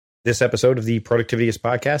This episode of the Productivityist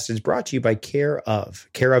Podcast is brought to you by Care Of.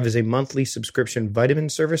 Care Of is a monthly subscription vitamin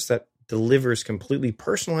service that delivers completely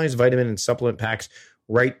personalized vitamin and supplement packs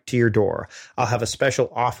right to your door. I'll have a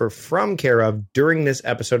special offer from Care Of during this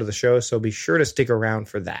episode of the show, so be sure to stick around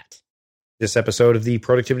for that. This episode of the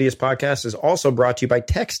Productivityist Podcast is also brought to you by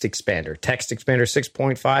Text Expander. Text Expander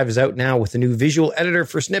 6.5 is out now with a new visual editor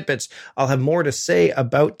for snippets. I'll have more to say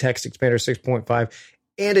about Text Expander 6.5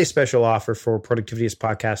 and a special offer for Productivityist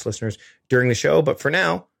Podcast listeners during the show. But for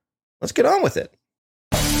now, let's get on with it.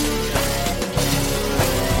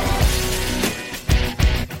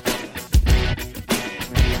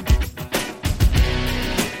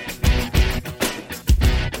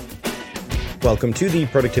 Welcome to the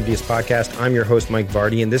Productivityist Podcast. I'm your host, Mike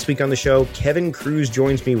Vardy, and this week on the show, Kevin Kruse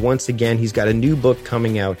joins me once again. He's got a new book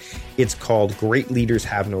coming out. It's called Great Leaders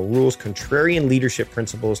Have No Rules, Contrarian Leadership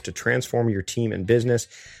Principles to Transform Your Team and Business.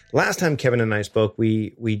 Last time Kevin and I spoke,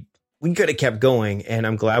 we could have kept going, and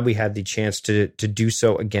I'm glad we had the chance to do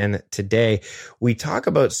so again today. We talk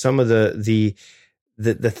about some of the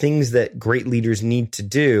things that great leaders need to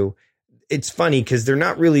do. It's funny because they're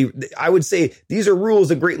not really, I would say these are rules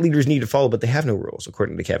that great leaders need to follow, but they have no rules,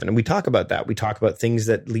 according to Kevin. And we talk about that. We talk about things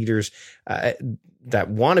that leaders that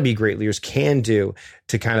want to be great leaders can do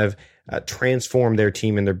to kind of transform their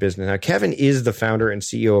team and their business. Now, Kevin is the founder and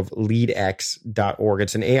CEO of LeadX.org.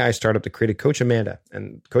 It's an AI startup that created Coach Amanda.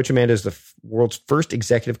 And Coach Amanda is the world's first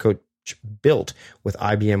executive coach built with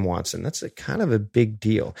IBM Watson. That's kind of a big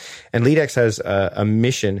deal. And LeadX has a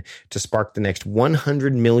mission to spark the next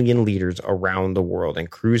 100 million leaders around the world. And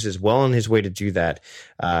Kruse is well on his way to do that.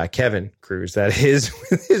 Kevin Kruse, that is,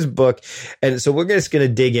 with his book. And so we're just going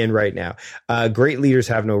to dig in right now. Great leaders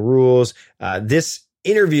have no rules. This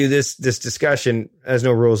interview, this discussion has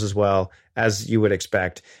no rules as well, as you would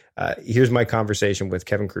expect. Here's my conversation with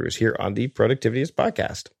Kevin Kruse here on the Productivityist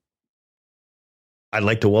Podcast. I'd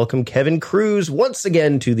like to welcome Kevin Kruse once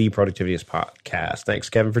again to the Productivityist Podcast. Thanks,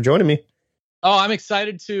 Kevin, for joining me. Oh, I'm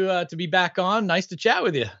excited to be back on. Nice to chat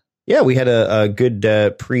with you. Yeah, we had a good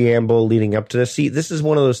preamble leading up to this. See, this is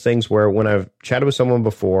one of those things where when I've chatted with someone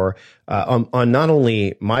before on not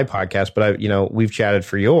only my podcast, but we've chatted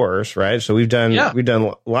for yours, right? So we've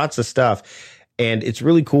done lots of stuff. And it's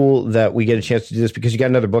really cool that we get a chance to do this because you got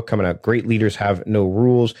another book coming out. Great Leaders Have No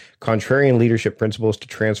Rules, Contrarian Leadership Principles to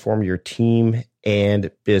Transform Your Team and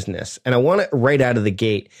Business. And I want to, right out of the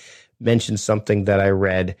gate, mention something that I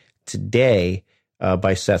read today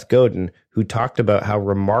by Seth Godin, who talked about how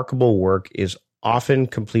remarkable work is often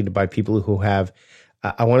completed by people who have,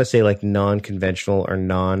 I want to say like non-conventional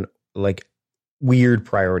or weird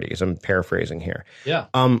priorities. I'm paraphrasing here. Yeah.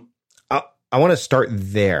 I want to start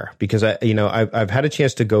there because I've had a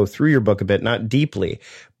chance to go through your book a bit, not deeply,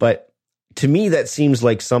 but to me that seems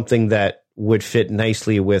like something that would fit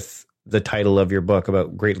nicely with the title of your book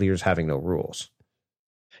about great leaders having no rules.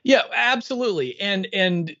 Yeah, absolutely.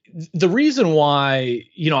 And the reason why,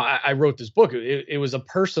 I wrote this book, it was a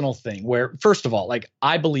personal thing where, first of all,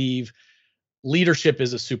 I believe leadership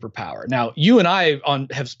is a superpower. Now, you and I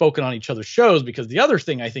have spoken on each other's shows because the other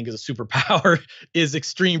thing I think is a superpower is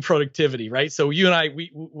extreme productivity, right? So you and I,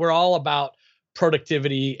 we're all about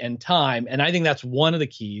productivity and time. And I think that's one of the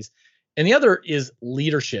keys. And the other is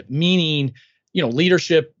leadership, meaning,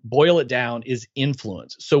 leadership, boil it down, is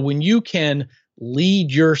influence. So when you can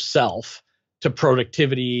lead yourself to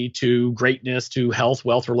productivity, to greatness, to health,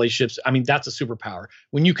 wealth, relationships, that's a superpower.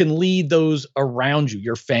 When you can lead those around you,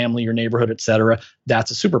 your family, your neighborhood, et cetera,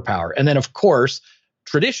 that's a superpower. And then, of course,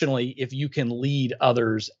 traditionally, if you can lead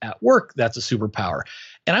others at work, that's a superpower.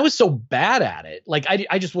 And I was so bad at it.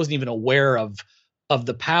 I just wasn't even aware of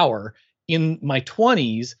the power. In my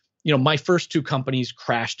 20s, my first two companies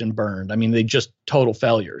crashed and burned. They just total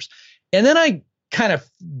failures. And then I kind of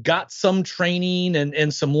got some training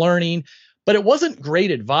and some learning, but it wasn't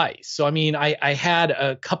great advice. So, I had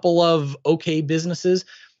a couple of okay businesses.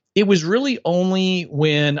 It was really only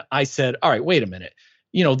when I said, all right, wait a minute.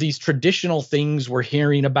 These traditional things we're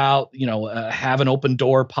hearing about, have an open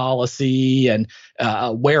door policy and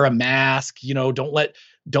wear a mask, don't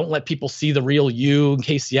let people see the real you in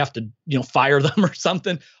case you have to, fire them or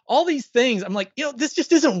something. All these things, I'm like, this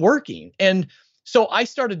just isn't working. And so I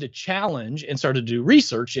started to challenge and started to do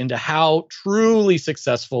research into how truly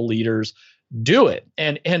successful leaders do it.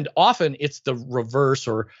 And often it's the reverse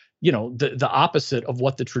or, the opposite of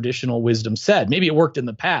what the traditional wisdom said. Maybe it worked in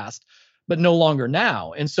the past, but no longer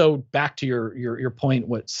now. And so back to your point,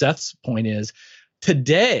 what Seth's point is,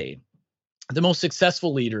 today, the most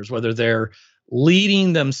successful leaders, whether they're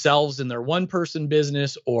leading themselves in their one-person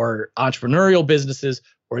business or entrepreneurial businesses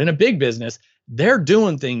or in a big business, they're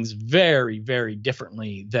doing things very, very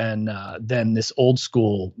differently than this old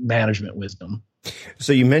school management wisdom.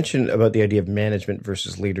 So you mentioned about the idea of management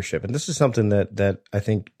versus leadership, and this is something that I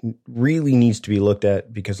think really needs to be looked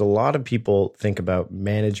at, because a lot of people think about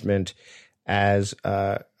management as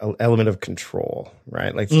an element of control,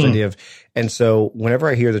 right? Like this idea of, and so whenever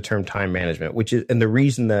I hear the term time management, which is, and the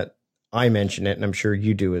reason that I mention it, and I'm sure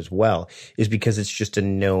you do as well, is because it's just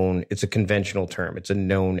it's a conventional term. It's a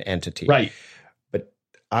known entity. Right. But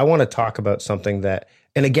I want to talk about something that,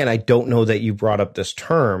 and again, I don't know that you brought up this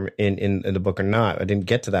term in the book or not. I didn't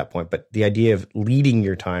get to that point, but the idea of leading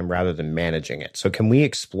your time rather than managing it. So can we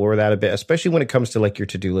explore that a bit, especially when it comes to like your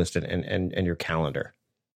to-do list and your calendar?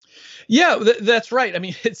 Yeah, that's right. I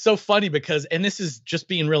mean, it's so funny because, and this is just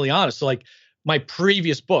being really honest. So like my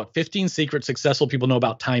previous book, 15 Secrets Successful People Know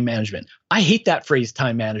About Time Management. I hate that phrase,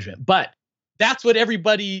 time management, but that's what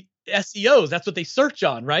everybody SEOs, that's what they search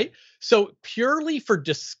on, right? So purely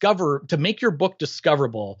to make your book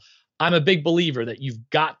discoverable, I'm a big believer that you've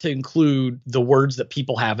got to include the words that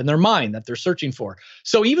people have in their mind that they're searching for.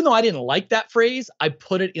 So even though I didn't like that phrase, I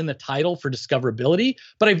put it in the title for discoverability,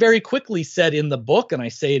 but I very quickly said in the book, and I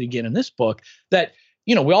say it again in this book, that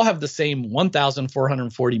we all have the same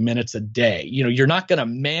 1,440 minutes a day. You're not going to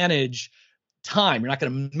manage time. You're not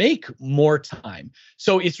going to make more time.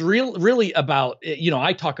 So it's really about,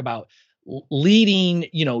 I talk about leading,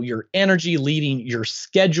 your energy, leading your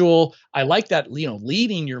schedule. I like that,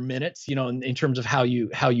 leading your minutes, in terms of how you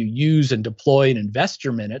use and deploy and invest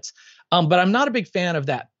your minutes. But I'm not a big fan of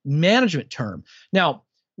that management term. Now,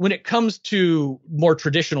 when it comes to more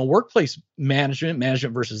traditional workplace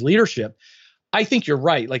management versus leadership, I think you're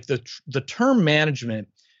right. Like the term management,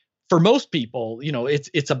 for most people,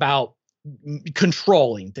 it's about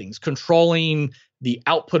controlling things, controlling the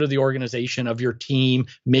output of the organization, of your team,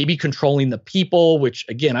 maybe controlling the people, which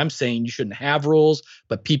again, I'm saying you shouldn't have rules,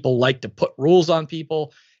 but people like to put rules on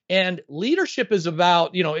people. And leadership is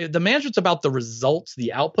about, the management's about the results,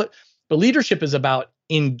 the output, but leadership is about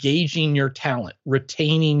engaging your talent,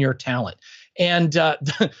 retaining your talent. And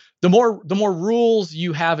the more rules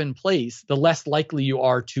you have in place, the less likely you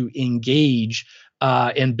are to engage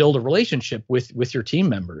and build a relationship with your team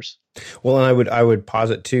members. Well, and I would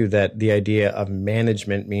posit too that the idea of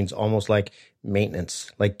management means almost like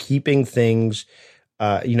maintenance, like keeping things,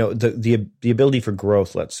 the ability for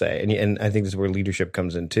growth, let's say, and I think this is where leadership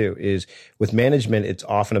comes in too. Is with management, it's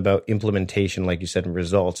often about implementation, like you said, and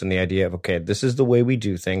results, and the idea of, okay, this is the way we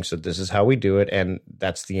do things, so this is how we do it, and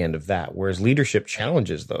that's the end of that. Whereas leadership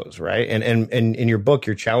challenges those, right? And in your book,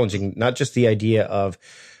 you're challenging not just the idea of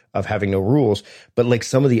having no rules, but like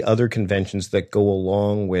some of the other conventions that go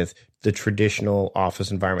along with the traditional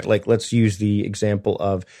office environment. Like let's use the example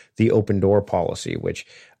of the open door policy, which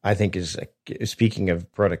I think is, speaking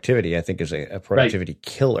of productivity, I think is a productivity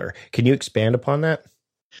killer. Can you expand upon that?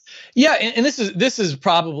 Yeah, and this is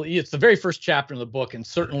probably, it's the very first chapter in the book, and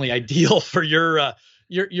certainly ideal for your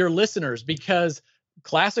listeners, because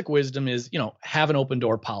classic wisdom is, have an open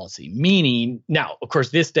door policy. Meaning, now, of course,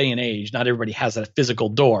 this day and age, not everybody has a physical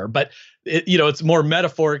door, but it's more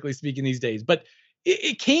metaphorically speaking these days. But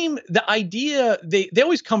the idea, they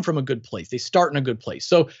always come from a good place. They start in a good place.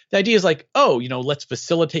 So the idea is like, let's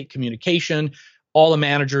facilitate communication. All the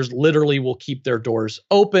managers literally will keep their doors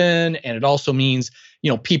open. And it also means,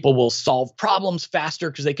 people will solve problems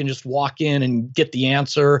faster because they can just walk in and get the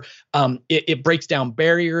answer. It breaks down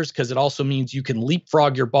barriers because it also means you can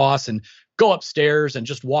leapfrog your boss and go upstairs and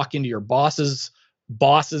just walk into your boss's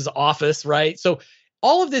office, right? So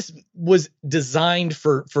all of this was designed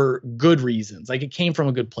for good reasons. Like it came from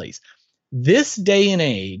a good place. This day and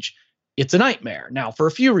age, it's a nightmare. Now, for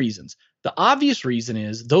a few reasons. The obvious reason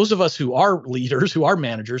is those of us who are leaders, who are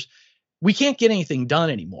managers, we can't get anything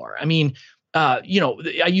done anymore. I mean, I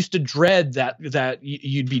used to dread that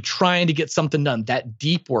you'd be trying to get something done, that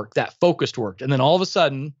deep work, that focused work. And then all of a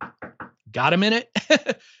sudden, got a minute?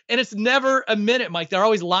 And it's never a minute, Mike. They're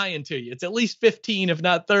always lying to you. It's at least 15, if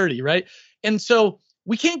not 30, right? And so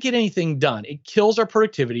we can't get anything done. It kills our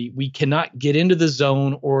productivity. We cannot get into the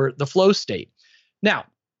zone or the flow state. Now,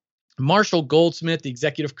 Marshall Goldsmith, the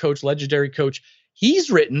executive coach, legendary coach, he's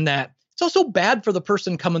written that it's also bad for the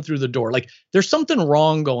person coming through the door. Like there's something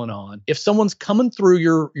wrong going on if someone's coming through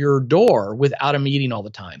your door without a meeting all the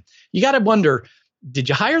time. You got to wonder, did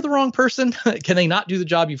you hire the wrong person? Can they not do the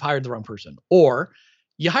job? You've hired the wrong person. Or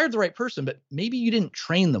you hired the right person, but maybe you didn't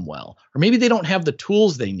train them well, or maybe they don't have the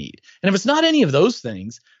tools they need. And if it's not any of those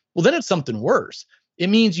things, well, then it's something worse. It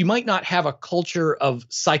means you might not have a culture of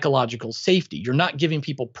psychological safety. You're not giving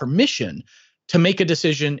people permission to make a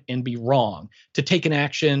decision and be wrong, to take an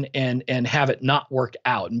action and have it not work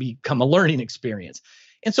out and become a learning experience.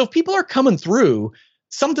 And so if people are coming through,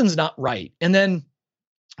 something's not right. And then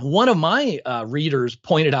one of my readers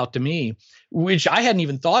pointed out to me, which I hadn't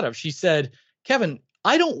even thought of. She said, Kevin,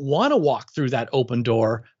 I don't want to walk through that open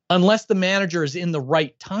door unless the manager is in the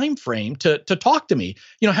right time frame to talk to me.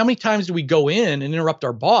 You know, how many times do we go in and interrupt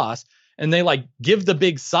our boss and they like give the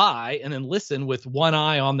big sigh and then listen with one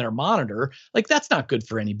eye on their monitor? Like, that's not good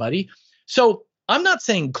for anybody. So I'm not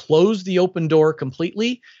saying close the open door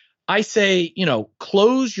completely. I say, you know,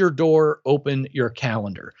 close your door, open your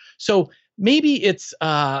calendar. So maybe it's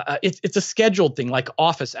a scheduled thing like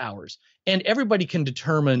office hours, and everybody can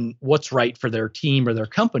determine what's right for their team or their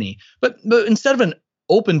company. But instead of an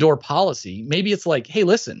open door policy, maybe it's like, hey,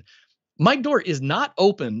 listen, my door is not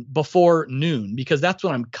open before noon because that's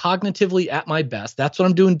when I'm cognitively at my best. That's when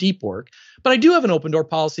I'm doing deep work. But I do have an open door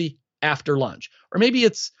policy after lunch. Or maybe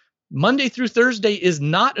it's Monday through Thursday is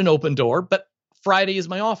not an open door, but Friday is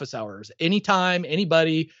my office hours. Anytime,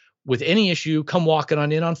 anybody with any issue, come walking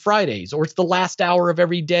on in on Fridays, or it's the last hour of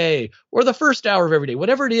every day or the first hour of every day,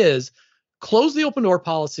 whatever it is. Close the open door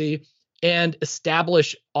policy and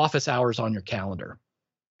establish office hours on your calendar.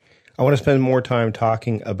 I want to spend more time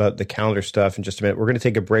talking about the calendar stuff in just a minute. We're going to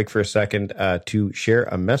take a break for a second to share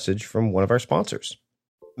a message from one of our sponsors.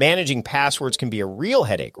 Managing passwords can be a real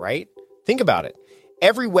headache, right? Think about it.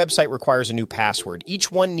 Every website requires a new password.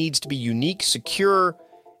 Each one needs to be unique, secure,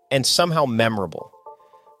 and somehow memorable.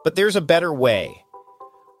 But there's a better way.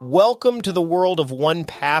 Welcome to the world of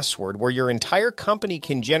 1Password, where your entire company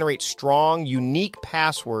can generate strong, unique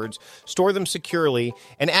passwords, store them securely,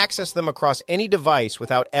 and access them across any device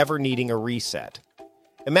without ever needing a reset.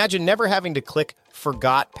 Imagine never having to click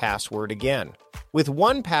Forgot Password again. With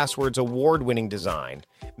 1Password's award-winning design,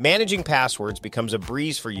 managing passwords becomes a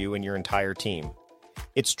breeze for you and your entire team.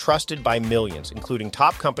 It's trusted by millions, including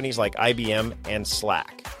top companies like IBM and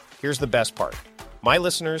Slack. Here's the best part. My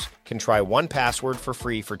listeners can try 1Password for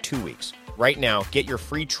free for 2 weeks. Right now, get your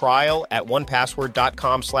free trial at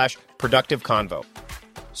onepassword.com/productiveconvo.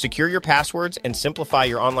 Secure your passwords and simplify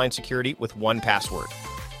your online security with 1Password.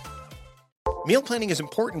 Meal planning is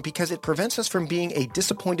important because it prevents us from being a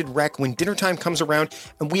disappointed wreck when dinner time comes around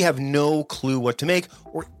and we have no clue what to make,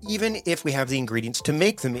 or even if we have the ingredients to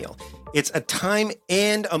make the meal. It's a time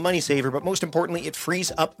and a money saver, but most importantly, it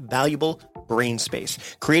frees up valuable brain space.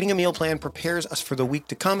 Creating a meal plan prepares us for the week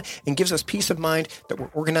to come and gives us peace of mind that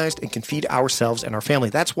we're organized and can feed ourselves and our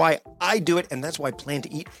family. That's why I do it, and that's why Plan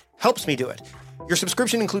to Eat helps me do it. Your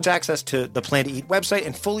subscription includes access to the Plan to Eat website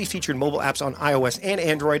and fully featured mobile apps on iOS and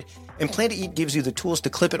Android. And Plan to Eat gives you the tools to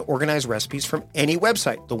clip and organize recipes from any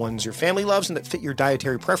website, the ones your family loves and that fit your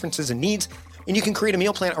dietary preferences and needs. And you can create a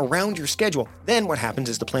meal plan around your schedule. Then what happens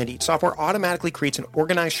is the Plan to Eat software automatically creates an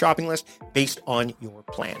organized shopping list based on your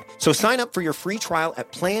plan. So sign up for your free trial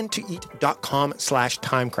at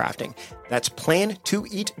plantoeat.com/timecrafting. That's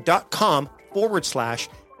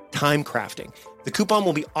plantoeat.com/timecrafting. The coupon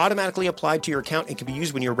will be automatically applied to your account and can be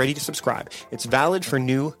used when you're ready to subscribe. It's valid for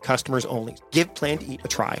new customers only. Give Plan to Eat a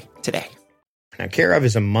try today. Now, Care of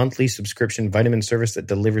is a monthly subscription vitamin service that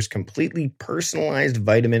delivers completely personalized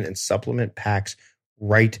vitamin and supplement packs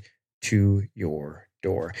right to your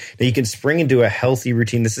door. Now, you can spring into a healthy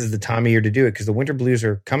routine. This is the time of year to do it because the winter blues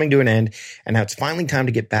are coming to an end, and now it's finally time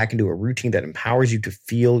to get back into a routine that empowers you to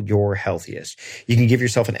feel your healthiest. You can give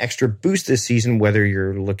yourself an extra boost this season, whether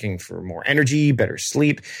you're looking for more energy, better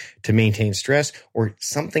sleep, to maintain stress, or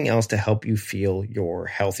something else to help you feel your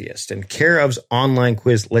healthiest. And Care of's online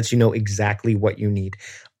quiz lets you know exactly what you need.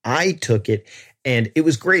 I took it, and it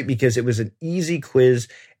was great because it was an easy quiz.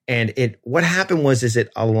 And what happened was it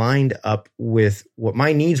aligned up with what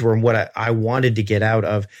my needs were and what I wanted to get out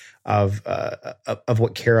of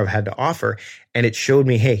what Care of had to offer. And it showed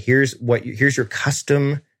me, hey, here's your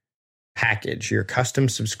custom package, your custom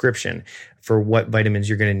subscription for what vitamins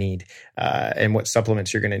you're going to need and what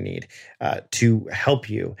supplements you're going to need to help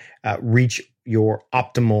you reach your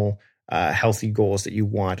optimal healthy goals that you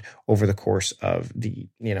want over the course of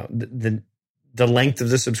the length of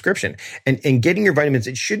the subscription. And getting your vitamins,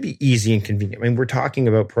 it should be easy and convenient. I mean, we're talking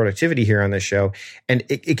about productivity here on this show, and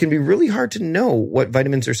it can be really hard to know what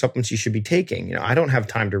vitamins or supplements you should be taking. You know, I don't have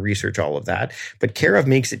time to research all of that, but Care of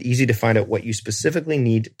makes it easy to find out what you specifically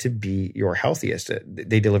need to be your healthiest.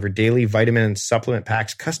 They deliver daily vitamin and supplement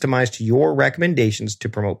packs customized to your recommendations to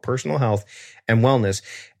promote personal health and wellness.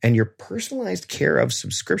 And your personalized Care of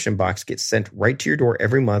subscription box gets sent right to your door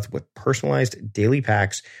every month with personalized daily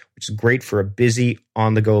packs, which is great for a busy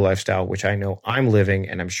on-the-go lifestyle, which I know I'm living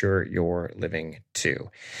and I'm sure you're living too.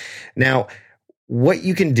 Now, What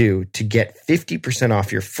you can do to get 50%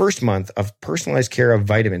 off your first month of personalized care of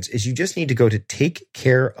vitamins is you just need to go to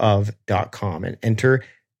takecareof.com and enter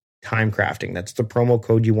time crafting. That's the promo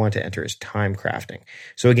code you want to enter, is time crafting.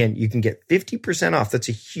 So again, you can get 50% off. That's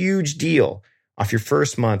a huge deal off your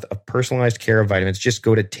first month of personalized care of vitamins. Just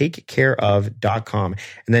go to takecareof.com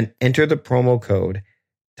and then enter the promo code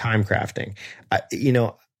time crafting.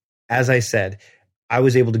 As I said, I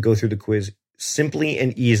was able to go through the quiz simply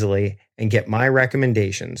and easily and get my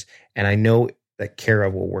recommendations. And I know that Care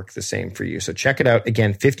of will work the same for you. So check it out.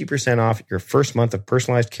 Again, 50% off your first month of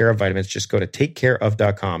personalized Care of vitamins. Just go to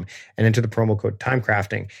takecareof.com and enter the promo code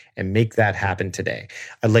timecrafting and make that happen today.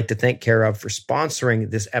 I'd like to thank Care of for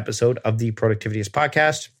sponsoring this episode of the Productivityist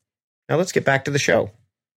podcast. Now let's get back to the show. All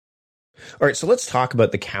right, so let's talk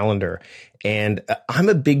about the calendar. And I'm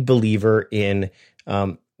a big believer in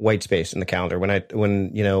white space in the calendar. In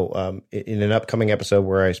an upcoming episode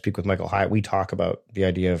where I speak with Michael Hyatt, we talk about the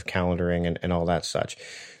idea of calendaring and all that such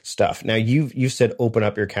stuff. Now you've said open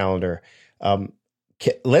up your calendar.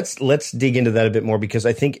 Let's dig into that a bit more, because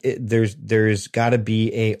I think there's got to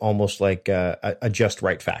be almost like a just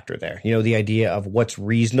right factor there. The idea of what's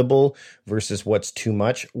reasonable versus what's too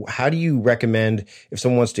much. How do you recommend, if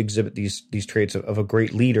someone wants to exhibit these traits of a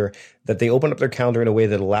great leader, that they open up their calendar in a way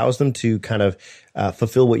that allows them to kind of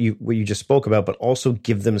fulfill what you just spoke about, but also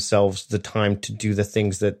give themselves the time to do the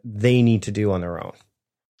things that they need to do on their own?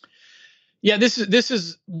 Yeah, this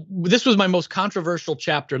was my most controversial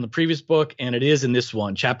chapter in the previous book, and it is in this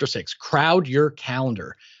one, chapter 6, crowd your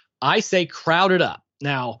calendar. I say crowd it up.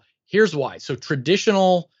 Now, here's why. So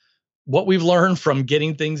traditional, what we've learned from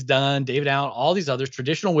Getting Things Done, David Allen, all these others,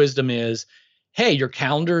 traditional wisdom is, hey, your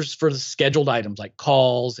calendar's for the scheduled items like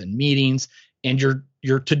calls and meetings, and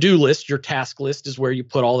your to-do list, your task list is where you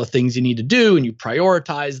put all the things you need to do and you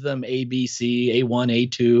prioritize them, A, B, C, A1,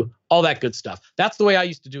 A2, all that good stuff. That's the way I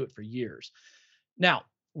used to do it for years. Now,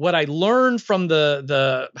 what I learned from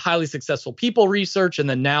the highly successful people research and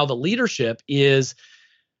then now the leadership is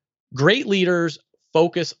great leaders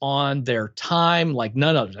focus on their time like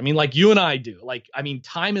none others. I mean, like you and I do.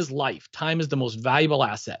 Time is life. Time is the most valuable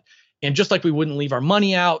asset. And just like we wouldn't leave our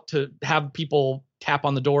money out to have people tap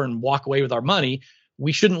on the door and walk away with our money,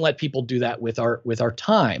 we shouldn't let people do that with our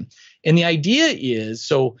time. And the idea is,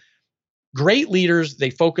 so great leaders, they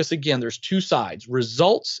focus, again, there's two sides,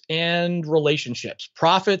 results and relationships,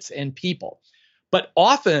 profits and people. But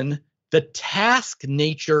often the task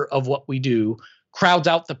nature of what we do crowds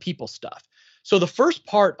out the people stuff. So the first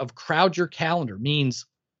part of crowd your calendar means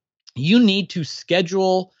you need to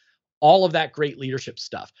schedule all of that great leadership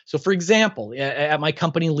stuff. So for example, at my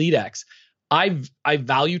company LeadX, I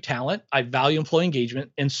value talent, I value employee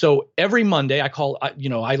engagement. And so every Monday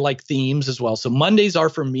I like themes as well. So Mondays are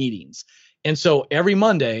for meetings. And so every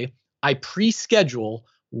Monday I pre-schedule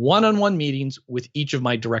one-on-one meetings with each of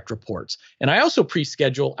my direct reports. And I also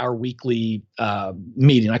pre-schedule our weekly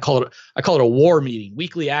meeting. I call it a war meeting,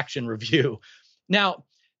 weekly action review. Now,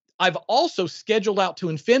 I've also scheduled out to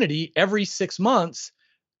infinity every 6 months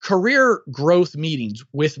career growth meetings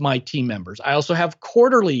with my team members. I also have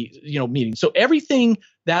quarterly, meetings. So everything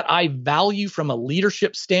that I value from a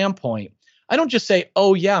leadership standpoint, I don't just say,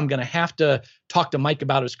 oh yeah, I'm going to have to talk to Mike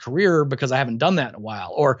about his career because I haven't done that in a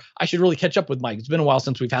while, or I should really catch up with Mike. It's been a while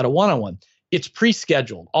since we've had a one-on-one. It's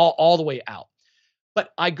pre-scheduled all the way out. But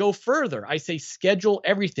I go further. I say schedule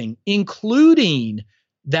everything, including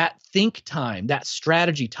that think time, that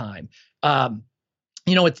strategy time.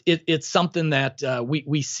 It's something that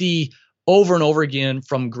we see over and over again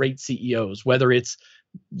from great CEOs, whether it's,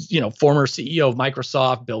 former CEO of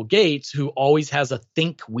Microsoft, Bill Gates, who always has a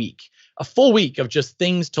think week, a full week of just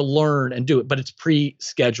things to learn and do it, but it's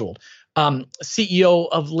pre-scheduled. CEO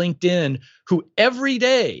of LinkedIn, who every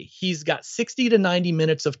day he's got 60 to 90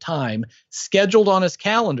 minutes of time scheduled on his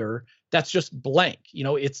calendar. That's just blank.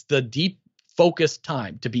 It's the deep focused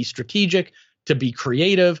time to be strategic, to be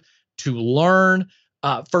creative, to learn.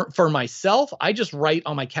 For myself, I just write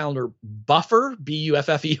on my calendar buffer,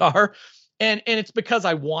 BUFFER. And it's because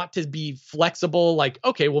I want to be flexible. Like,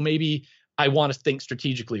 okay, well, maybe I want to think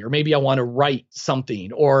strategically, or maybe I want to write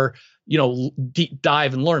something, or, deep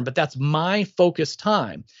dive and learn, but that's my focus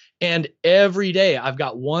time. And every day I've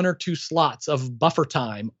got 1 or 2 slots of buffer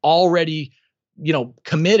time already,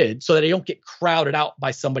 committed, so that I don't get crowded out by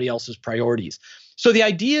somebody else's priorities. So the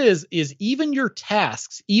idea is even your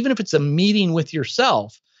tasks, even if it's a meeting with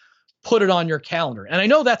yourself, put it on your calendar. And I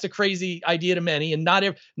know that's a crazy idea to many, and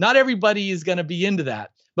not everybody is going to be into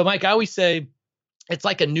that. But Mike, I always say it's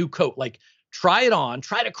like a new coat. Like try it on,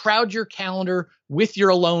 try to crowd your calendar with your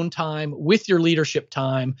alone time, with your leadership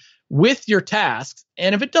time, with your tasks.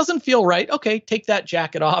 And if it doesn't feel right, okay, take that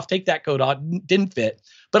jacket off, take that coat off, didn't fit,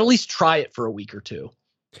 but at least try it for a week or two.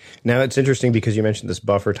 Now, it's interesting because you mentioned this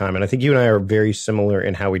buffer time, and I think you and I are very similar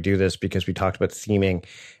in how we do this because we talked about theming,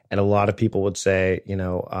 and a lot of people would say,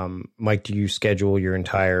 Mike, do you schedule your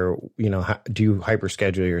entire, do you hyper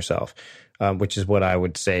schedule yourself? Which is what I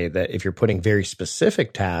would say, that if you're putting very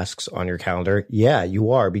specific tasks on your calendar, yeah,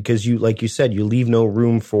 you are, because you, like you said, you leave no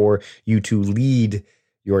room for you to lead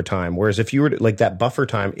your time. Whereas if you were to, like that buffer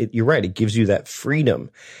time, you're right, it gives you that freedom.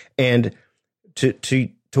 And to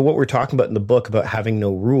what we're talking about in the book about having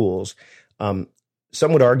no rules, some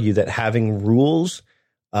would argue that having rules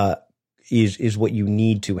is what you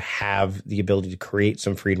need to have the ability to create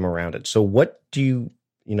some freedom around it. So what do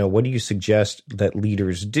you suggest that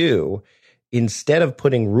leaders do instead of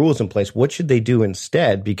putting rules in place? What should they do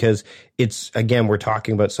instead? Because it's, again, we're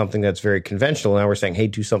talking about something that's very conventional. Now we're saying, hey,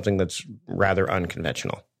 do something that's rather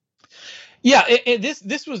unconventional. Yeah,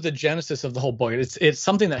 this was the genesis of the whole book. It's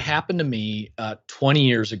something that happened to me 20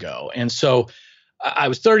 years ago. And so I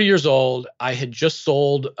was 30 years old. I had just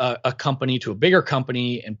sold a company to a bigger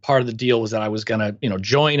company. And part of the deal was that I was going to,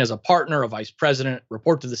 join as a partner, a vice president,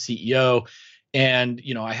 report to the CEO. And,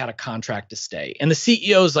 I had a contract to stay. And the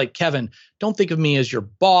CEO is like, Kevin, don't think of me as your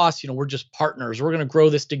boss. We're just partners. We're going to grow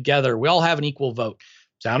this together. We all have an equal vote.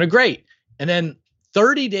 Sounded great. And then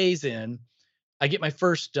 30 days in, I get my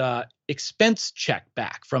first expense check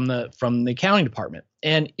back from the accounting department.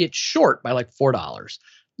 And it's short by like $4.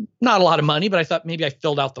 Not a lot of money, but I thought maybe I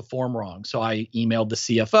filled out the form wrong. So I emailed the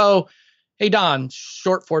CFO. Hey, Don,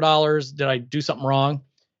 short $4. Did I do something wrong?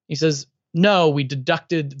 He says, no, we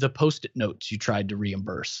deducted the Post-it notes you tried to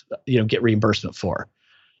reimburse, get reimbursement for.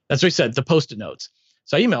 That's what he said, the Post-it notes.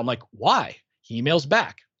 So I emailed him like, why? He emails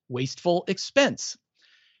back, wasteful expense.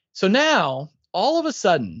 So now, all of a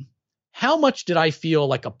sudden, how much did I feel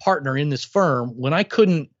like a partner in this firm when I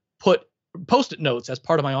couldn't put Post-it notes as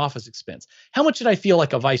part of my office expense? How much did I feel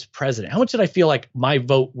like a vice president? How much did I feel like my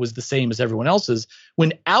vote was the same as everyone else's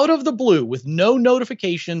when out of the blue, with no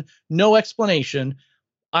notification, no explanation,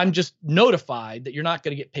 I'm just notified that you're not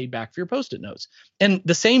going to get paid back for your Post-it notes? And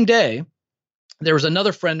the same day, there was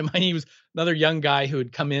another friend of mine. He was another young guy who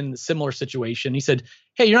had come in a similar situation. He said,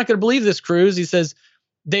 hey, you're not going to believe this, Kruse. He says,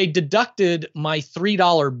 they deducted my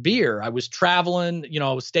 $3 beer. I was traveling,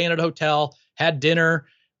 I was staying at a hotel, had dinner,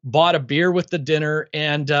 bought a beer with the dinner,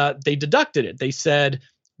 and they deducted it. They said,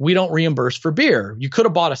 we don't reimburse for beer. You could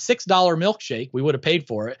have bought a $6 milkshake. We would have paid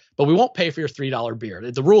for it, but we won't pay for your $3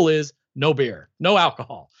 beer. The rule is no beer, no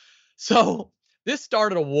alcohol. So this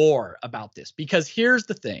started a war about this, because here's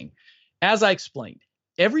the thing. As I explained,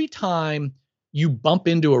 every time you bump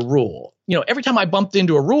into a rule, every time I bumped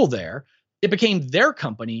into a rule there, it became their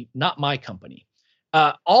company, not my company.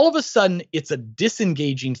 All of a sudden, it's a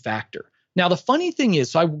disengaging factor. Now, the funny thing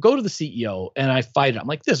is, so I go to the CEO and I fight it. I'm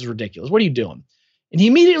like, this is ridiculous. What are you doing? And he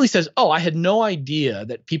immediately says, oh, I had no idea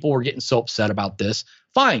that people were getting so upset about this.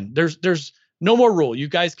 Fine. There's no more rule. You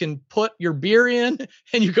guys can put your beer in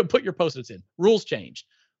and you can put your Post-its in. Rules changed.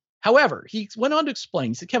 However, he went on to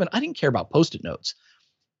explain, he said, Kevin, I didn't care about Post-it notes.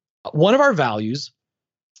 One of our values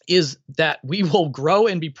is that we will grow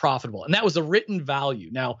and be profitable. And that was a written value.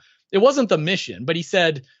 Now, it wasn't the mission, but he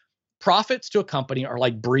said, profits to a company are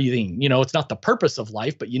like breathing. It's not the purpose of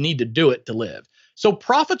life, but you need to do it to live. So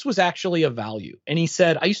profits was actually a value. And he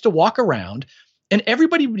said, I used to walk around and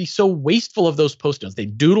everybody would be so wasteful of those Post-it notes.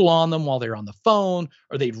 They'd doodle on them while they're on the phone,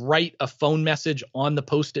 or they'd write a phone message on the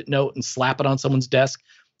Post-it note and slap it on someone's desk.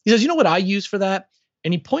 He says, you know what I use for that?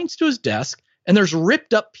 And he points to his desk, and there's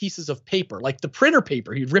ripped up pieces of paper, like the printer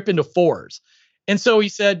paper he'd rip into fours. And so he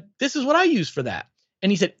said, this is what I use for that.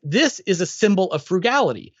 And he said, this is a symbol of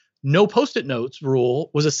frugality. No Post-it notes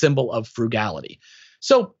rule was a symbol of frugality.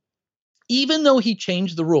 So even though he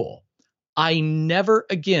changed the rule, I never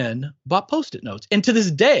again bought Post-it notes. And to this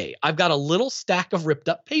day, I've got a little stack of ripped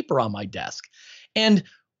up paper on my desk.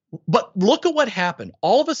 But look at what happened.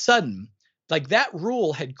 All of a sudden, like that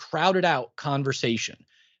rule had crowded out conversation.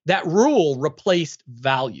 That rule replaced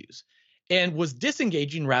values and was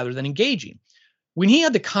disengaging rather than engaging. When he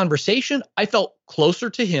had the conversation, I felt closer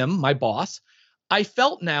to him, my boss. I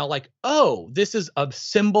felt now like, oh, this is a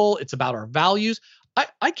symbol. It's about our values.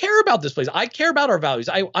 I care about this place. I care about our values.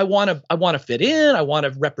 I want to fit in. I want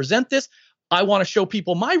to represent this. I want to show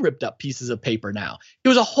people my ripped up pieces of paper now. It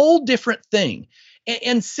was a whole different thing.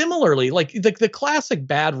 And similarly, like the classic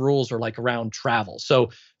bad rules are like around travel.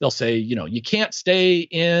 So they'll say, you can't stay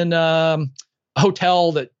in a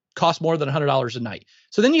hotel that costs more than $100 a night.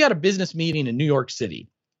 So then you got a business meeting in New York City.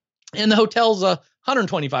 and the hotel's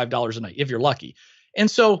 $125 a night if you're lucky. And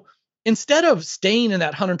so instead of staying in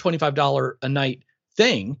that $125 a night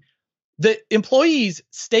thing, the employees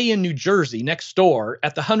stay in New Jersey next door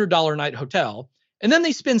at the $100 a night hotel, and then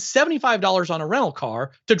they spend $75 on a rental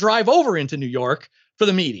car to drive over into New York for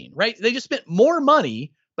the meeting, right? They just spent more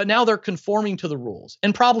money, but now they're conforming to the rules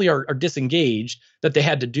and probably are disengaged that they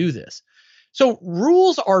had to do this. So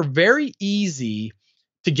rules are very easy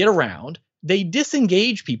to get around. They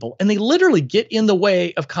disengage people and they literally get in the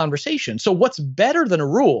way of conversation. So what's better than a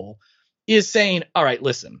rule is saying, all right,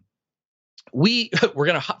 listen, we're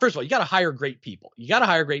going to, first of all, you got to hire great people.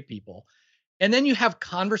 And then you have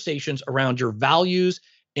conversations around your values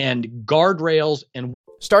and guardrails. And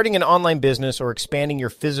starting an online business or expanding your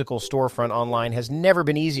physical storefront online has never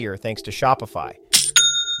been easier thanks to Shopify.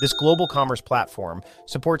 This global commerce platform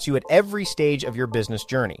supports you at every stage of your business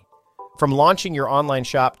journey. From launching your online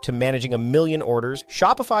shop to managing 1 million orders,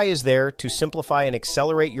 Shopify is there to simplify and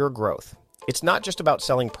accelerate your growth. It's not just about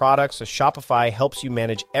selling products, so Shopify helps you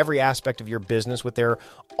manage every aspect of your business with their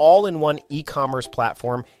all-in-one e-commerce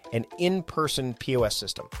platform and in-person POS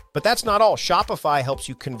system. But that's not all. Shopify helps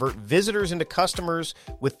you convert visitors into customers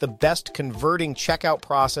with the best converting checkout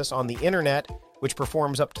process on the internet, which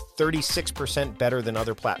performs up to 36% better than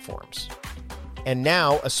other platforms. And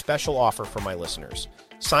now, a special offer for my listeners.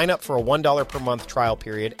 Sign up for a $1 per month trial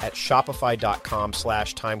period at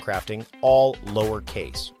shopify.com/timecrafting, all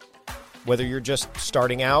lowercase. Whether you're just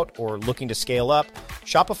starting out or looking to scale up,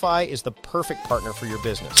 Shopify is the perfect partner for your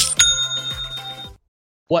business.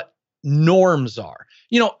 What norms are.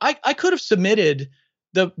 I could have submitted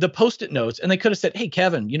the Post-it notes and they could have said, hey,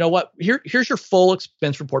 Kevin, you know what? Here's your full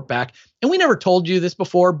expense report back. And we never told you this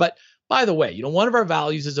before, but by the way, one of our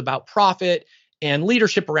values is about profit, and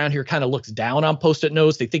leadership around here kind of looks down on Post-it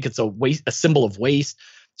notes. They think it's a symbol of waste.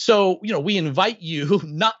 So, we invite you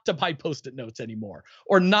not to buy Post-it notes anymore,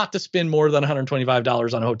 or not to spend more than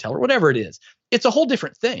 $125 on a hotel or whatever it is. It's a whole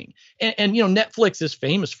different thing. And Netflix is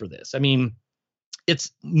famous for this. I mean, it's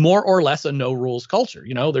more or less a no rules culture.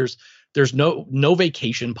 There's no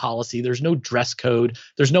vacation policy. There's no dress code.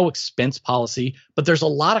 There's no expense policy, but there's a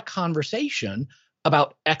lot of conversation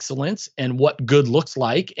about excellence and what good looks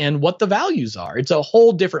like and what the values are. It's a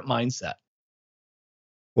whole different mindset.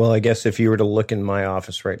 Well, I guess if you were to look in my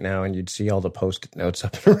office right now and you'd see all the Post-it notes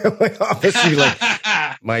up around my office, you'd be like,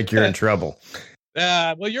 Mike, you're in trouble.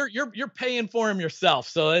 Well, you're paying for them yourself,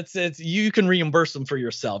 so it's you can reimburse them for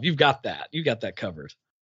yourself. You've got that. You got that covered.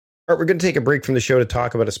 All right, we're going to take a break from the show to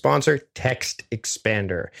talk about a sponsor, Text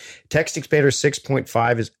Expander. Text Expander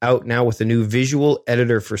 6.5 is out now with a new visual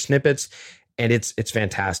editor for snippets. And it's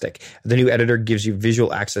fantastic. The new editor gives you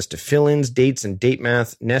visual access to fill-ins, dates and date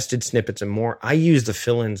math, nested snippets, and more. I use the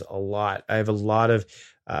fill-ins a lot. I have a lot of,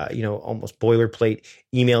 almost boilerplate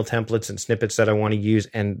email templates and snippets that I want to use.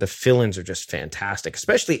 And the fill-ins are just fantastic,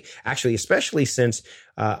 especially since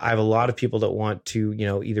I have a lot of people that want to,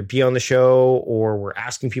 either be on the show or we're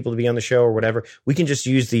asking people to be on the show or whatever. We can just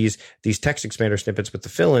use these Text Expander snippets with the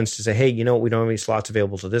fill-ins to say, hey, we don't have any slots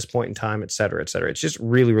available to this point in time, et cetera, et cetera. It's just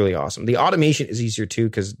really, really awesome. The automation is easier too,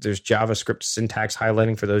 because there's JavaScript syntax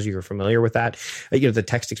highlighting for those of you who are familiar with that. The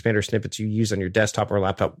Text Expander snippets you use on your desktop or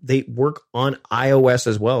laptop, they work on iOS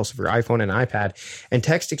as well. So for iPhone and iPad. And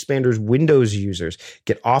Text Expander's Windows users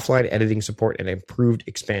get offline editing support and improved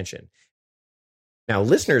expansion. Now,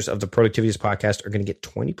 listeners of the Productivityist podcast are going to get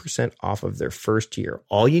 20% off of their first year.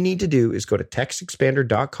 All you need to do is go to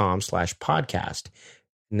textexpander.com/podcast,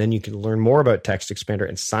 and then you can learn more about Text Expander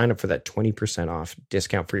and sign up for that 20% off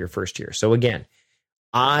discount for your first year. So again,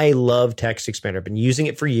 I love Text Expander. I've been using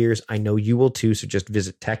it for years. I know you will too. So just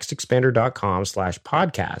visit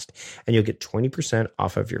textexpander.com/podcast and you'll get 20%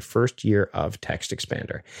 off of your first year of Text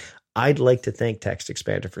Expander. I'd like to thank Text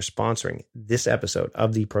Expander for sponsoring this episode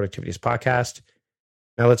of the Productivityist podcast.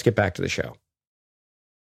 Now let's get back to the show.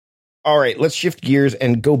 All right, let's shift gears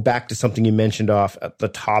and go back to something you mentioned off at the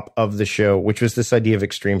top of the show, which was this idea of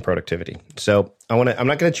extreme productivity. So I'm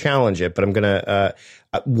not going to challenge it, but I'm going to,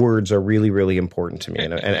 words are really, really important to me.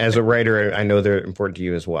 And as a writer, I know they're important to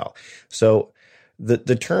you as well. So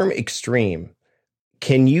the term extreme,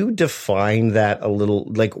 can you define that a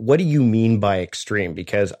little? Like, what do you mean by extreme?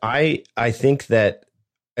 Because I think that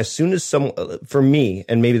as soon as for me,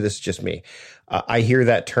 and maybe this is just me, I hear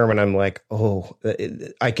that term and I'm like, oh,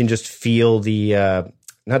 I can just feel the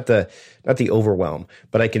not the overwhelm,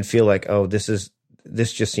 but I can feel like, oh, this is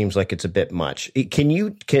this just seems like it's a bit much.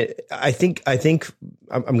 I think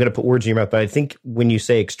I'm going to put words in your mouth, but I think when you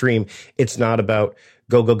say extreme, it's not about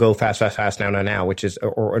go, go, go, fast, fast, fast, now, which is,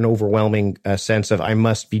 or an overwhelming sense of I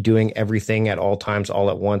must be doing everything at all times, all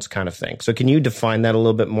at once kind of thing. So can you define that a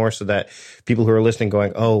little bit more so that people who are listening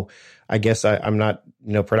going, oh, I guess I'm not,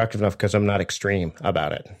 productive enough because I'm not extreme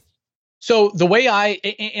about it. So the way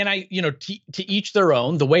to each their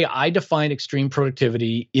own, the way I define extreme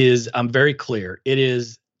productivity is I'm very clear. It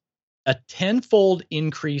is a 10-fold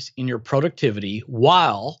increase in your productivity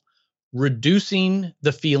while reducing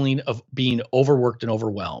the feeling of being overworked and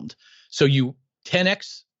overwhelmed. So you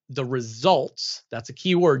 10x the results. That's a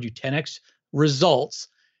key word. You 10x results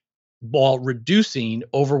while reducing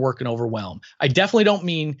overwork and overwhelm. I definitely don't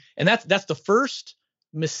mean, and that's the first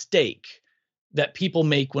mistake that people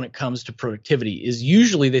make when it comes to productivity is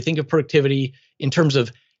usually they think of productivity in terms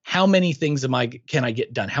of how many things can I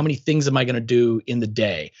get done? How many things am I going to do in the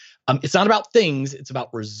day? It's not about things, it's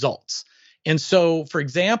about results. And so, for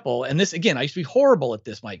example, and this, again, I used to be horrible at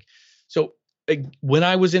this, Mike. So when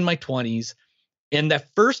I was in my 20s and that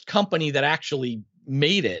first company that actually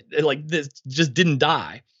made it, like this just didn't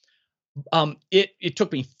die. It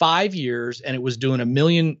took me 5 years and it was doing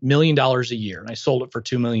 $1 million a year. And I sold it for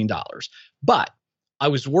 $2 million. But I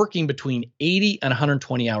was working between 80 and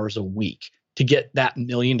 120 hours a week to get that $1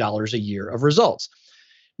 million a year of results.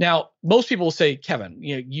 Now, most people will say, Kevin,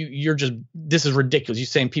 you're just, this is ridiculous. You're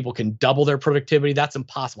saying people can double their productivity. That's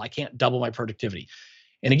impossible. I can't double my productivity.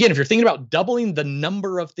 And again, if you're thinking about doubling the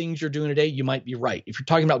number of things you're doing a day, you might be right. If you're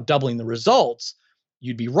talking about doubling the results,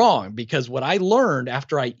 you'd be wrong, because what I learned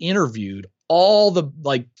after I interviewed all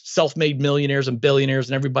the self-made millionaires and billionaires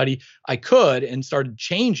and everybody I could and started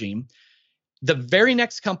changing, the very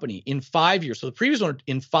next company in 5 years. So the previous one,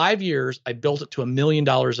 in 5 years, I built it to $1 million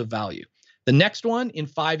of value. The next one, in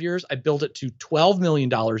 5 years, I built it to $12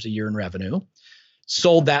 million a year in revenue,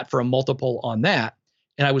 sold that for a multiple on that.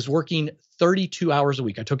 And I was working 32 hours a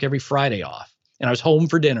week. I took every Friday off and I was home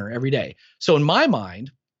for dinner every day. So in my mind,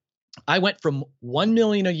 I went from 1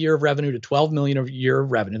 million a year of revenue to 12 million a year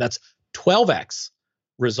of revenue. That's 12x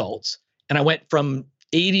results. And I went from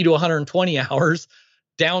 80 to 120 hours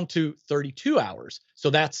down to 32 hours. So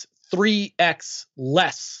that's 3x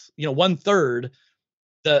less, 1/3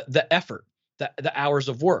 the effort, the hours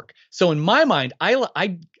of work. So in my mind, I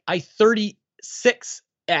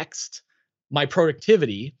 36x'd my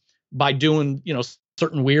productivity by doing,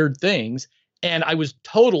 certain weird things. And I was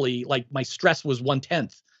totally my stress was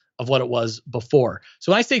 1/10 of what it was before.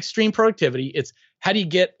 So when I say extreme productivity, it's how do you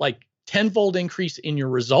get 10-fold increase in your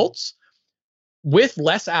results with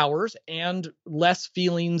less hours and less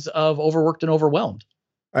feelings of overworked and overwhelmed.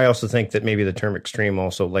 I also think that maybe the term extreme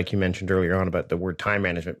also, like you mentioned earlier on about the word time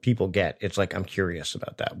management, people get, it's I'm curious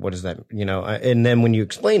about that. What does that, and then when you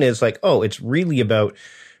explain it, it's it's really about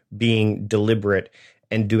being deliberate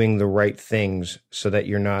and doing the right things so that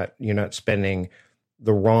you're not spending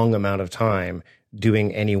the wrong amount of time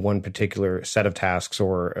doing any one particular set of tasks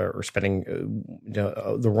or spending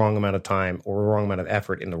the wrong amount of time or the wrong amount of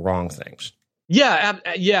effort in the wrong things. Yeah.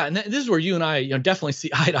 And this is where you and I definitely see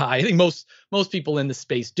eye to eye. I think most people in this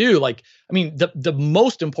space do. The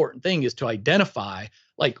most important thing is to identify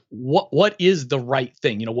what is the right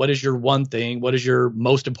thing? What is your one thing? What is your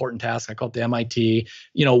most important task? I call it the MIT.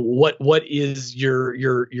 What is your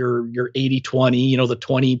 80-20, the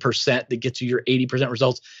 20% that gets you your 80%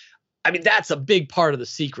 results. That's a big part of the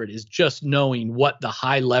secret, is just knowing what the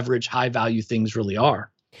high leverage, high value things really are.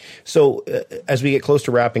 So as we get close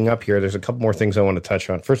to wrapping up here, there's a couple more things I want to touch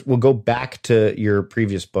on. First, we'll go back to your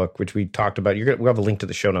previous book, which we talked about. We'll have a link to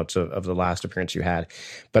the show notes of the last appearance you had.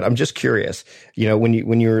 But I'm just curious, when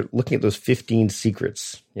you're looking at those 15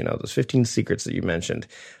 secrets, those 15 secrets that you mentioned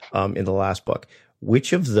in the last book,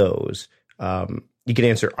 which of those, you can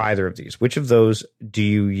answer either of these, which of those do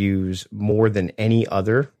you use more than any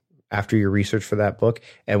other after your research for that book?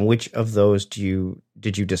 And which of those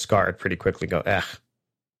did you discard pretty quickly? Go,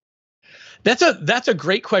 That's a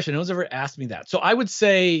great question. No one's ever asked me that. So I would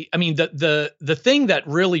say, the thing that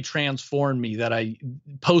really transformed me that I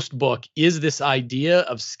post book is this idea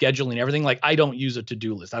of scheduling everything. I don't use a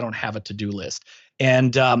to-do list. I don't have a to-do list.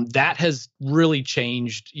 And that has really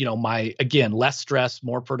changed, my, again, less stress,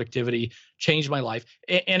 more productivity, changed my life.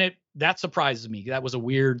 And that surprises me. That was a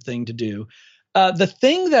weird thing to do. The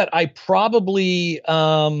thing that I probably, you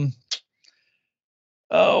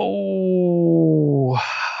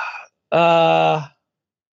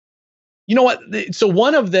know what? So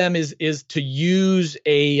one of them is to use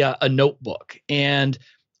a notebook, and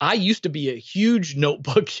I used to be a huge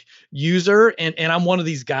notebook user, and I'm one of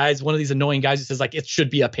these guys, one of these annoying guys who says like it should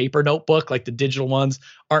be a paper notebook, like the digital ones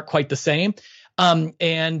aren't quite the same.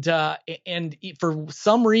 And for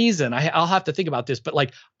some reason, I'll have to think about this, but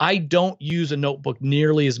like I don't use a notebook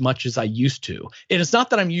nearly as much as I used to. And it's not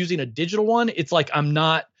that I'm using a digital one. It's like I'm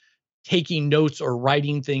not taking notes or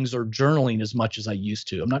writing things or journaling as much as I used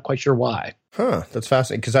to. I'm not quite sure why. Huh, that's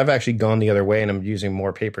fascinating, because I've actually gone the other way and I'm using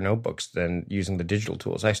more paper notebooks than using the digital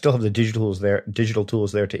tools. I still have the digital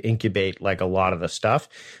tools there to incubate like a lot of the stuff.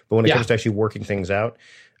 But when it comes to actually working things out,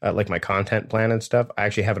 like my content plan and stuff, I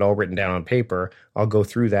actually have it all written down on paper. I'll go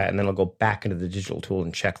through that and then I'll go back into the digital tool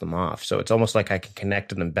and check them off. So it's almost like I can connect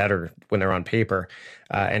to them better when they're on paper,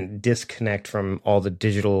 and disconnect from all the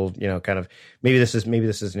digital, kind of, maybe this is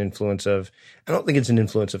an influence of, I don't think it's an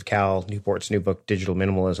influence of Cal Newport's new book, Digital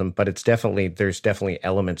Minimalism, but there's definitely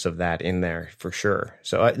elements of that in there for sure.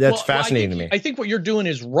 So that's fascinating to me. I think what you're doing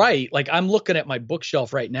is right. Like I'm looking at my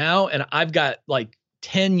bookshelf right now and I've got like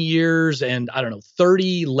 10 years and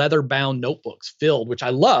 30 leather bound notebooks filled, which I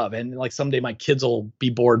love. And like someday my kids will be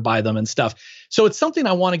bored by them and stuff. So it's something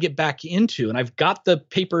I want to get back into. And I've got the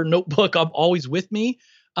paper notebook up always with me.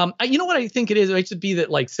 You know what I think it is? It might just be that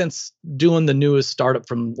like since doing the newest startup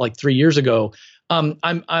from like 3 years ago,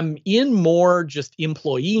 I'm in more just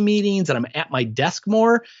employee meetings and I'm at my desk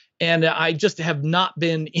more. And I just have not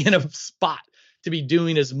been in a spot to be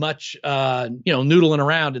doing as much, noodling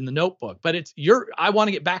around in the notebook. But I want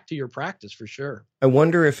to get back to your practice for sure. I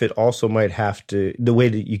wonder if it also might have to, the way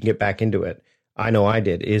that you can get back into it, I know I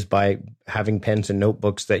did, is by having pens and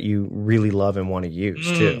notebooks that you really love and want to use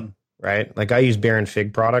too, right? Like I use Bear and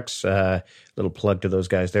Fig products, little plug to those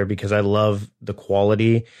guys there, because I love the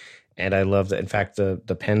quality. And I love that. In fact,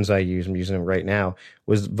 the pens I use, I'm using them right now,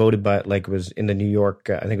 was voted by, was in the New York,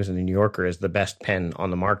 I think it was in the New Yorker, as the best pen on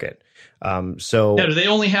the market. So now, do they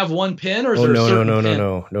only have one pen, or is there a certain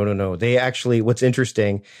pen? No. They actually, what's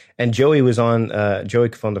interesting, and Joey was on,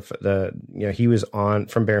 he was on,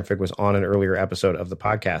 from Bear and Fig, was on an earlier episode of the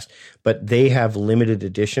podcast, but they have limited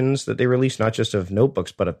editions that they release, not just of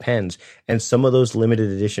notebooks, but of pens. And some of those limited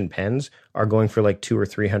edition pens are going for like $200 or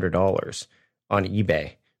 $300 on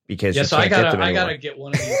eBay. Because so I gotta get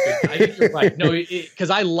one of these. I think you're right. No, because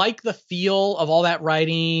I like the feel of all that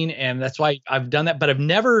writing, and that's why I've done that. But I've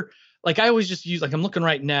never, I always just use, I'm looking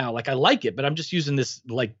right now, I like it, but I'm just using this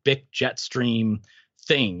Bic Jetstream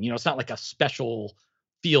thing. It's not like a special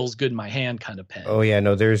feels good in my hand kind of pen. Oh yeah,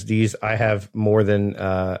 no, there's these. I have more than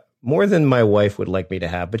my wife would like me to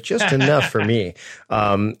have, but just enough for me.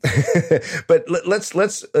 But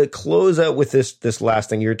let's close out with this last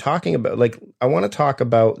thing you're talking about. I want to talk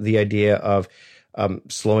about the idea of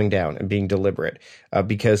slowing down and being deliberate,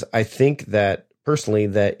 because I think that personally,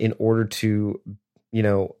 that in order to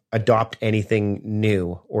adopt anything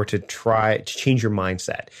new or to try to change your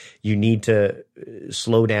mindset, you need to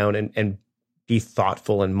slow down and be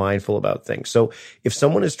thoughtful and mindful about things. So if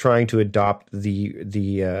someone is trying to adopt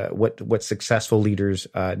what successful leaders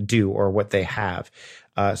do, or what they have,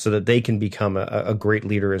 so that they can become a great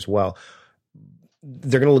leader as well,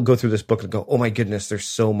 they're going to go through this book and go, oh my goodness, there's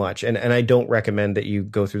so much. And I don't recommend that you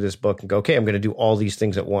go through this book and go, okay, I'm going to do all these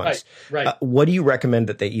things at once. Right. What do you recommend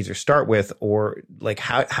that they either start with, or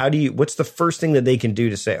what's the first thing that they can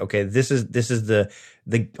do to say, okay, this is the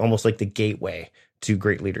almost like the gateway to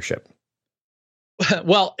great leadership?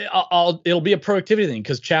 Well, it'll be a productivity thing,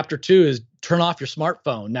 because chapter 2 is turn off your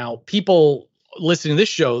smartphone. Now, people listening to this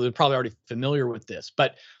show, they're probably already familiar with this,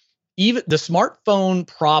 but even the smartphone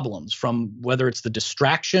problems, from whether it's the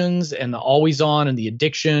distractions and the always on and the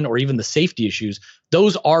addiction, or even the safety issues,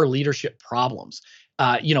 those are leadership problems.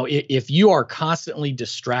 If you are constantly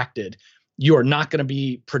distracted, you are not going to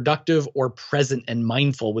be productive or present and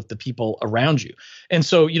mindful with the people around you. And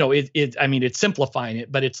so, it's simplifying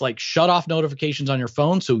it, but it's like shut off notifications on your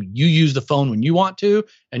phone, so you use the phone when you want to,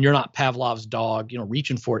 and you're not Pavlov's dog,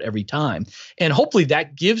 reaching for it every time. And hopefully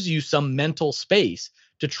that gives you some mental space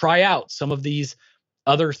to try out some of these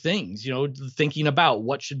other things, thinking about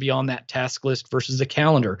what should be on that task list versus the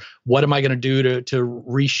calendar. What am I going to do to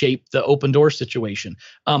reshape the open door situation?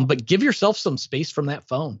 But give yourself some space from that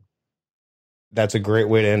phone. That's a great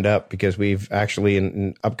way to end up, because we've actually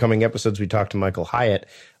in upcoming episodes, we talked to Michael Hyatt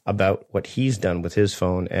about what he's done with his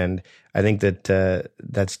phone. And I think that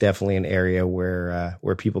that's definitely an area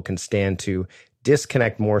where people can stand to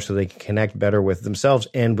disconnect more, so they can connect better with themselves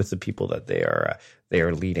and with the people that they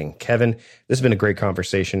are leading. Kevin, this has been a great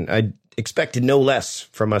conversation. I expected no less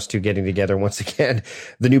from us two getting together once again.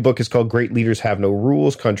 The new book is called Great Leaders Have No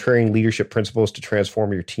Rules, Contrarian Leadership Principles to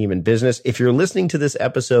Transform Your Team and Business. If you're listening to this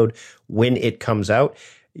episode when it comes out,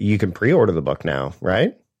 you can pre-order the book now,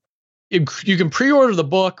 right? You can pre-order the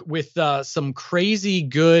book with some crazy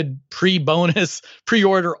good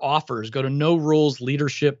pre-order offers. Go to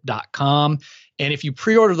norulesleadership.com. And if you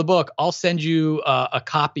pre-order the book, I'll send you a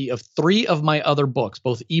copy of 3 of my other books,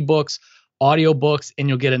 both ebooks, audiobooks, and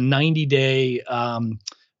you'll get a 90-day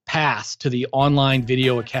pass to the online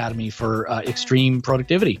video academy for extreme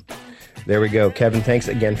productivity. There we go. Kevin, thanks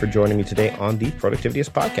again for joining me today on the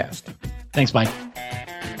Productivityist podcast. Thanks, Mike.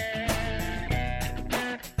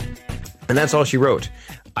 And that's all she wrote.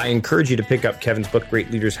 I encourage you to pick up Kevin's book,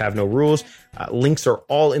 Great Leaders Have No Rules. Links are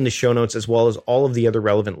all in the show notes, as well as all of the other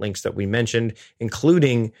relevant links that we mentioned,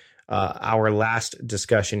 including our last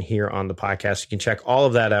discussion here on the podcast. You can check all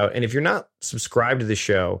of that out. And if you're not subscribed to the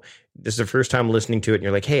show, this is the first time listening to it, and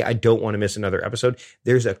you're like, hey, I don't want to miss another episode,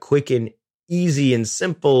 there's a quick and easy and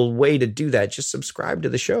simple way to do that. Just subscribe to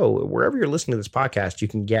the show. Wherever you're listening to this podcast, you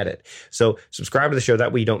can get it. So subscribe to the show.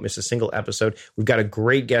 That way you don't miss a single episode. We've got a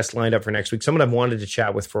great guest lined up for next week. Someone I've wanted to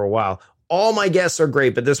chat with for a while. All my guests are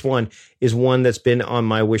great, but this one is one that's been on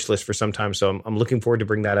my wish list for some time. So I'm looking forward to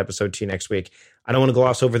bring that episode to you next week. I don't want to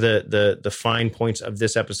gloss over the fine points of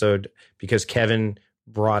this episode because Kevin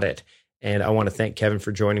brought it. And I want to thank Kevin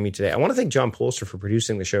for joining me today. I want to thank John Polster for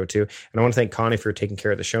producing the show too. And I want to thank Connie for taking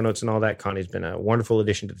care of the show notes and all that. Connie's been a wonderful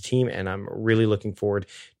addition to the team, and I'm really looking forward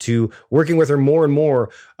to working with her more and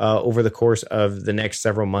more over the course of the next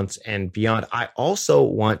several months and beyond. I also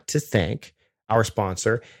want to thank our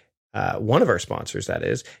sponsor, one of our sponsors, that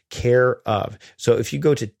is, Care Of. So if you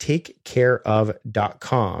go to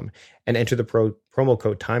takecareof.com and enter the promo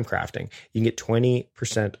code TIMECRAFTING, you can get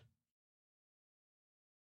 20%.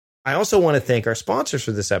 I also want to thank our sponsors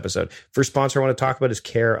for this episode. First sponsor I want to talk about is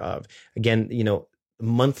Care Of. Again,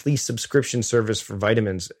 monthly subscription service for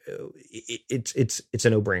vitamins. It's a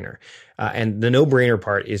no-brainer. And the no-brainer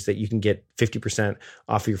part is that you can get 50%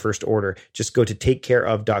 off your first order. Just go to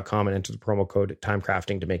takecareof.com and enter the promo code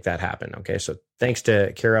TIMECRAFTING to make that happen. Okay, so thanks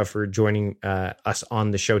to Care Of for joining us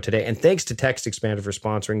on the show today. And thanks to Text Expander for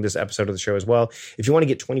sponsoring this episode of the show as well. If you want to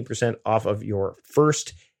get 20% off of your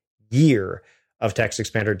first year of Text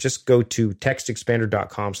Expander, just go to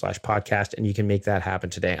textexpander.com/podcast and you can make that happen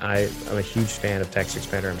today. I'm a huge fan of Text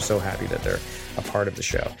Expander. I'm so happy that they're a part of the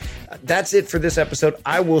show. That's it for this episode.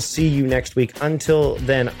 I will see you next week. Until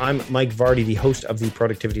then, I'm Mike Vardy, the host of the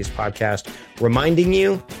Productivityist podcast, reminding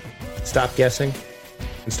you, stop guessing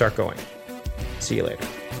and start going. See you later.